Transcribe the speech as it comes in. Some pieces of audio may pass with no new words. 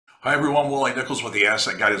Hi everyone, Wallace R Nichols with the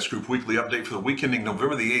Asset Guidance Group weekly update for the week ending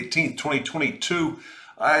November the 18th, 2022.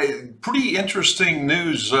 Pretty interesting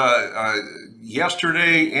news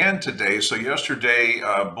yesterday and today. So yesterday,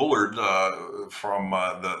 Bullard from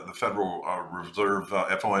the Federal Reserve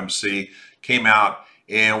FOMC came out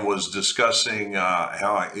and was discussing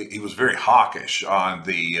how he was very hawkish on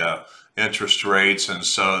the interest rates, and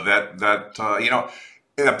so that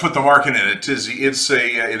put the market in a tizzy.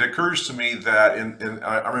 It occurs to me that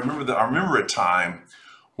I remember a time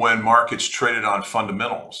when markets traded on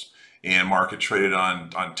fundamentals and market traded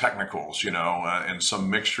on technicals, and some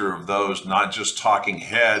mixture of those, not just talking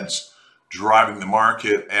heads driving the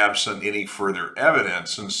market absent any further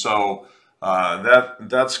evidence. And so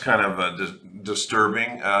that's kind of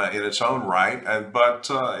disturbing in its own right. But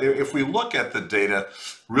if we look at the data,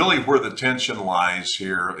 really where the tension lies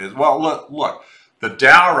here is, well, look. The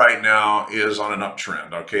Dow right now is on an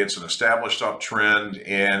uptrend. Okay, it's an established uptrend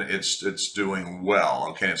and it's doing well.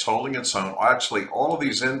 Okay, it's holding its own. Actually, all of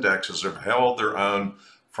these indexes have held their own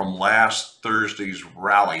from last Thursday's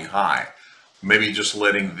rally high. Maybe just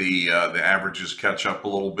letting the averages catch up a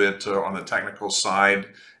little bit on the technical side.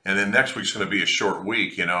 And then next week's going to be a short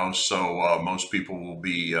week, so most people will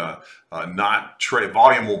be not trade.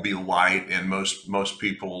 Volume will be light, and most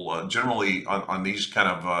people generally on these kind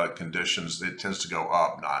of conditions, it tends to go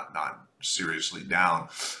up, not seriously down.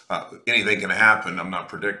 Anything can happen. I'm not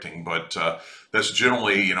predicting, but that's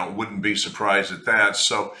generally, wouldn't be surprised at that.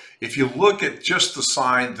 So if you look at just the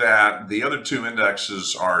side that the other two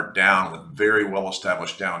indexes are down with very well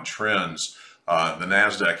established downtrends. The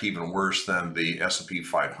NASDAQ even worse than the S&P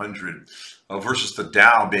 500 versus the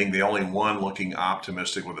Dow being the only one looking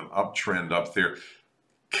optimistic with an uptrend up there,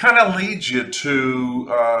 kind of leads you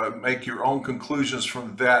to make your own conclusions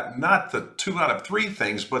from that, not the 2 out of 3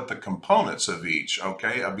 things, but the components of each,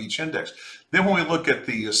 okay, of each index. Then when we look at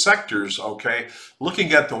the sectors, okay,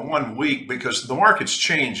 looking at the 1 week, because the market's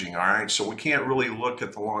changing, all right, so we can't really look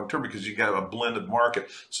at the long term because you got a blended market.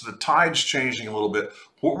 So the tide's changing a little bit.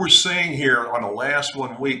 What we're seeing here on the last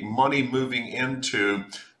 1 week, money moving into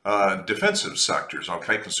defensive sectors,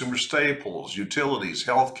 okay, consumer staples, utilities,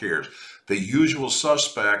 healthcare, the usual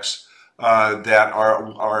suspects that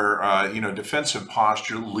are defensive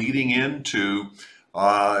posture leading into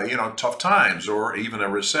tough times or even a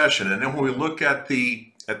recession. And then when we look at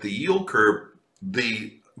the yield curve,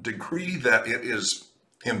 the degree that it is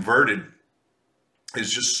inverted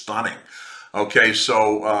is just stunning. Okay,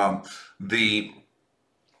 so the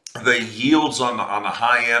yields on the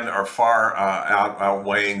high end are far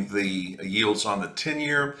outweighing the yields on the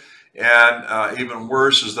 10-year. And even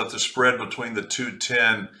worse is that the spread between the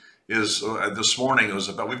 210 is this morning,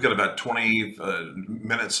 we've got about 20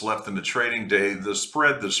 minutes left in the trading day. The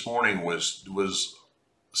spread this morning was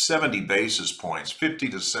 70 basis points. 50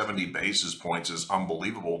 to 70 basis points is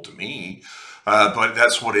unbelievable to me, but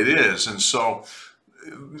that's what it is. And so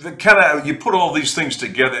you put all these things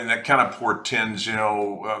together, and that kind of portends,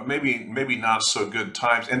 maybe not so good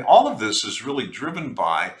times. And all of this is really driven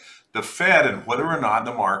by the Fed and whether or not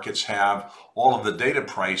the markets have all of the data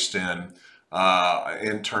priced in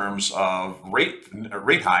terms of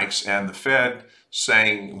rate hikes, and the Fed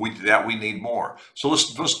saying that we need more. So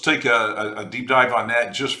let's take a deep dive on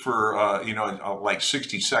that just for like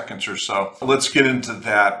 60 seconds or so. Let's get into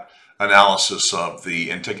that analysis of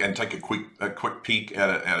and take a quick peek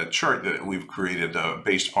at a chart that we've created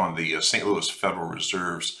based upon the St. Louis Federal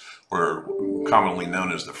Reserve's, or commonly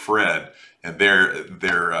known as the Fred, and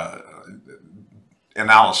their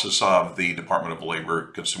analysis of the Department of Labor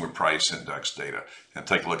Consumer Price Index data. And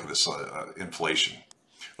take a look at this inflation.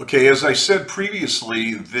 Okay, as I said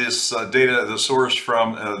previously, this data, the source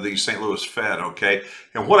from the St. Louis Fed, okay?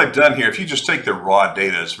 And what I've done here, if you just take the raw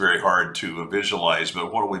data, it's very hard to visualize,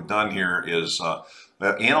 but what we've done here is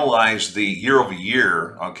analyze the year over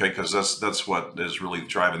year, okay, because that's what is really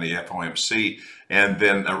driving the FOMC, and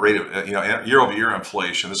then a rate of year over year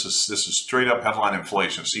inflation. This is straight up headline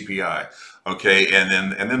inflation, CPI, okay, and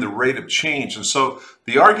then the rate of change. And so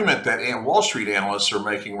the argument that Wall Street analysts are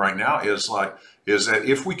making right now is that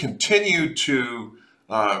if we continue to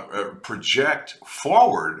project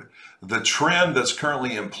forward the trend that's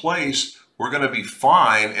currently in place, we're going to be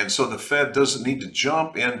fine. And so the Fed doesn't need to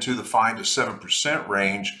jump into the 5 to 7%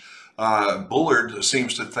 range. Bullard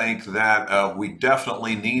seems to think that we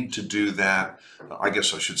definitely need to do that. I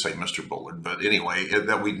guess I should say Mr. Bullard, but anyway,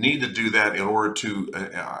 that we need to do that in order to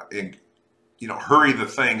hurry the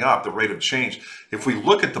thing up, the rate of change. If we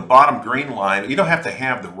look at the bottom green line, you don't have to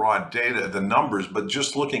have the raw data, the numbers, but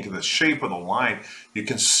just looking at the shape of the line, you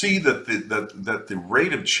can see that the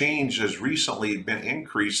rate of change has recently been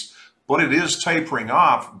increased but it is tapering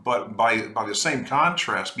off. But by the same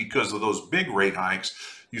contrast, because of those big rate hikes,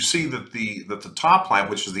 you see that the top line,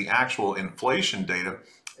 which is the actual inflation data,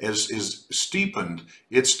 is steepened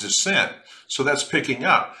its descent. So that's picking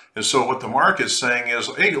up. And so what the market's saying is,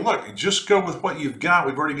 hey, look, just go with what you've got.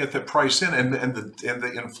 We've already got that price in, and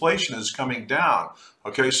the inflation is coming down.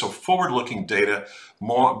 Okay, so forward-looking data,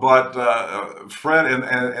 more. But Fred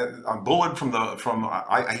and Bullard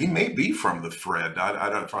he may be from the Fred. I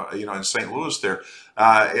don't, in St. Louis there.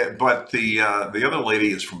 But the other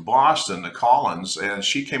lady is from Boston, the Collins, and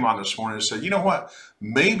she came on this morning and said, you know what,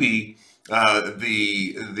 maybe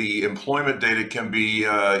the employment data can be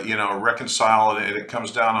reconciled, and it comes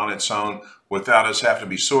down on its own without us having to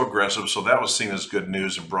be so aggressive. So that was seen as good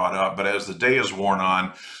news and brought up. But as the day has worn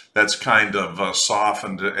on, that's kind of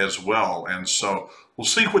softened as well. And so we'll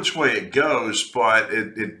see which way it goes. But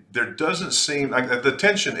there doesn't seem like the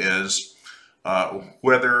tension is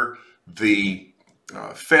whether the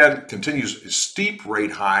Fed continues steep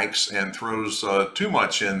rate hikes and throws too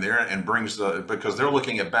much in there and brings because they're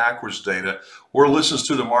looking at backwards data, or listens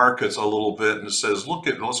to the markets a little bit and says,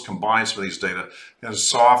 let's combine some of these data and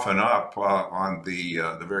soften up on the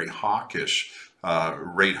very hawkish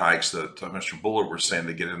rate hikes that Mr. Bullard was saying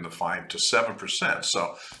to get into 5 to 7%.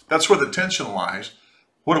 So that's where the tension lies.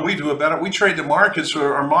 What do we do about it? We trade the markets.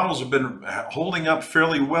 Our models have been holding up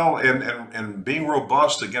fairly well and being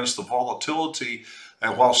robust against the volatility,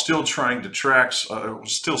 and while still trying to track,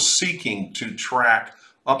 still seeking to track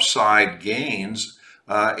upside gains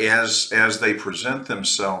as they present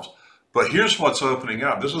themselves. But here's what's opening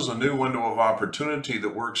up. This is a new window of opportunity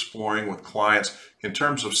that we're exploring with clients in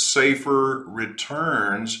terms of safer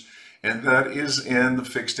returns, and that is in the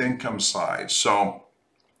fixed income side. So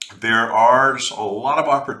there are a lot of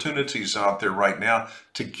opportunities out there right now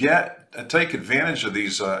to take advantage of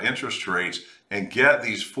these interest rates and get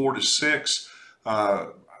these 4 to 6,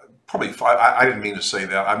 probably 5. I didn't mean to say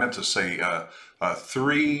that. I meant to say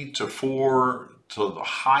 3 to 4 to the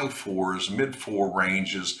high 4s, mid 4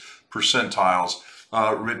 ranges, percentiles,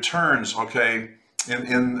 returns. Okay.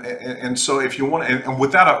 And so if you want, and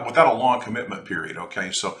without a long commitment period.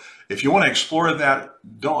 Okay. So if you want to explore that,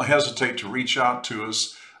 don't hesitate to reach out to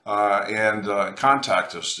us. And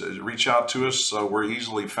contact us. Reach out to us. We're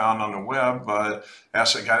easily found on the web,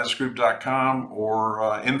 assetguidancegroup.com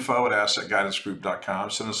or info@assetguidancegroup.com.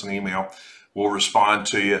 Send us an email. We'll respond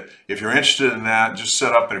to you. If you're interested in that, just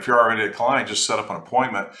set up, and if you're already a client, just set up an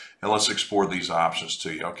appointment and let's explore these options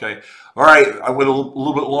to you, okay? All right, I went a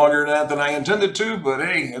little bit longer than I intended to, but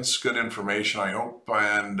hey, it's good information, I hope.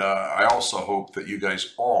 And I also hope that you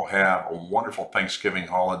guys all have a wonderful Thanksgiving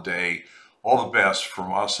holiday. All the best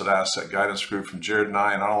from us at Asset Guidance Group, from Jared and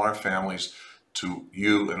I and all our families, to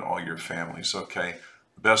you and all your families, okay?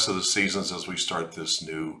 The best of the seasons as we start this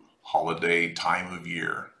new holiday time of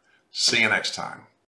year. See you next time.